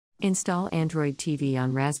Install Android TV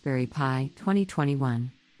on Raspberry Pi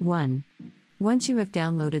 2021. 1. Once you have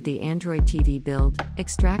downloaded the Android TV build,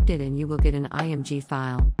 extract it and you will get an IMG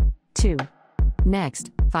file. 2.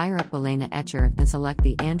 Next, fire up balenaEtcher and select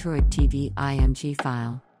the Android TV IMG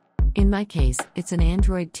file. In my case, it's an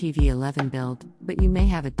Android TV 11 build, but you may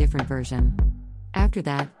have a different version. After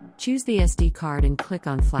that, choose the SD card and click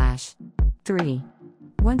on Flash. 3.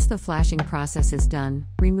 Once the flashing process is done,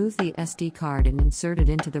 remove the SD card and insert it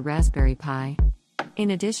into the Raspberry Pi.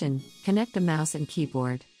 In addition, connect the mouse and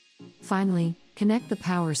keyboard. Finally, connect the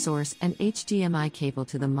power source and HDMI cable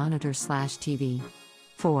to the monitor/TV.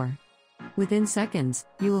 4. Within seconds,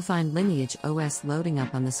 you will find Lineage OS loading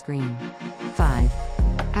up on the screen. 5.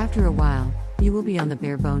 After a while, you will be on the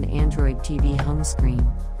barebone Android TV home screen.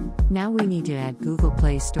 Now we need to add Google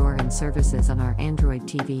Play Store and services on our Android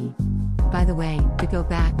TV. By the way, to go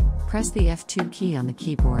back, press the F2 key on the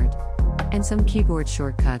keyboard. And some keyboard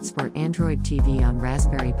shortcuts for Android TV on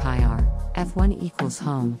Raspberry Pi are: F1 equals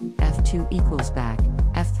home, F2 equals back,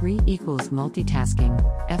 F3 equals multitasking,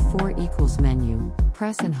 F4 equals menu,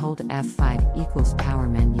 press and hold F5 equals power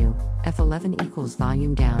menu, F11 equals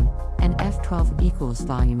volume down, and F12 equals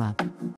volume up.